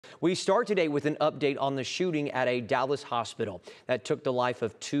We start today with an update on the shooting at a Dallas hospital that took the life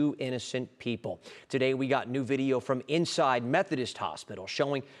of 2 innocent people. Today we got new video from inside Methodist Hospital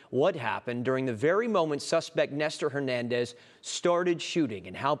showing what happened during the very moment suspect Nestor Hernandez started shooting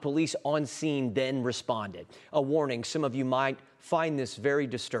and how police on scene then responded. A warning, some of you might find this very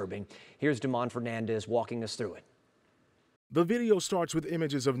disturbing. Here's Damon Fernandez walking us through it. The video starts with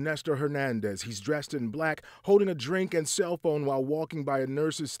images of Nestor Hernandez. He's dressed in black, holding a drink and cell phone while walking by a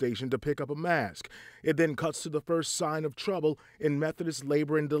nurse's station to pick up a mask. It then cuts to the first sign of trouble in Methodist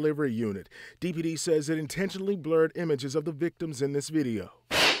Labor and Delivery Unit. DPD says it intentionally blurred images of the victims in this video.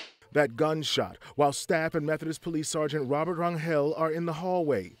 That gunshot, while staff and Methodist Police Sergeant Robert Rangel are in the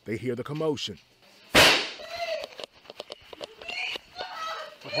hallway. They hear the commotion.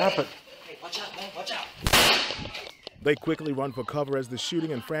 What happened? Hey, watch out, man, watch out. They quickly run for cover as the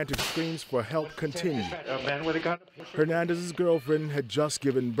shooting and frantic screams for help continue. Man with a gun. Hernandez's girlfriend had just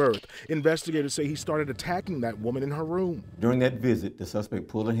given birth. Investigators say he started attacking that woman in her room. During that visit, the suspect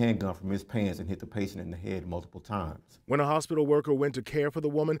pulled a handgun from his pants and hit the patient in the head multiple times. When a hospital worker went to care for the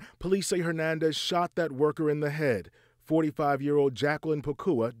woman, police say Hernandez shot that worker in the head. 45-year-old Jacqueline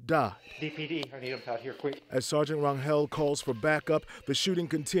Pokua died. DPD, I need him out here quick. As Sergeant Rangel calls for backup, the shooting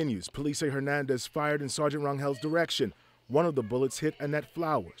continues. Police say Hernandez fired in Sergeant Rangel's direction. One of the bullets hit Annette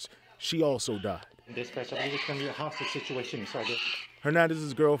Flowers. She also died. Dispatch, I believe it's going to be a hostage situation, Sergeant.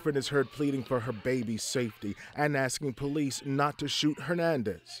 Hernandez's girlfriend is heard pleading for her baby's safety and asking police not to shoot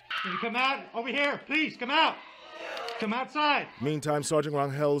Hernandez. Can you come out? Over here, please, come out. Come outside. Meantime, Sergeant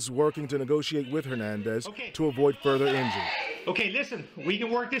Rangel's working to negotiate with Hernandez to avoid further injury. Okay, listen, we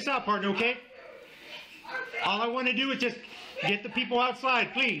can work this out, partner, okay? All I want to do is just get the people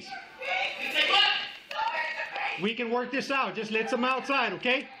outside, please. We can work this out. Just let them outside,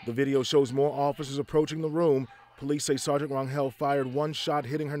 okay? The video shows more officers approaching the room. Police say Sergeant Rangel fired one shot,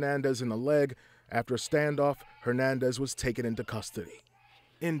 hitting Hernandez in the leg. After a standoff, Hernandez was taken into custody.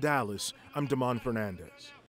 In Dallas, I'm Damon Fernandez.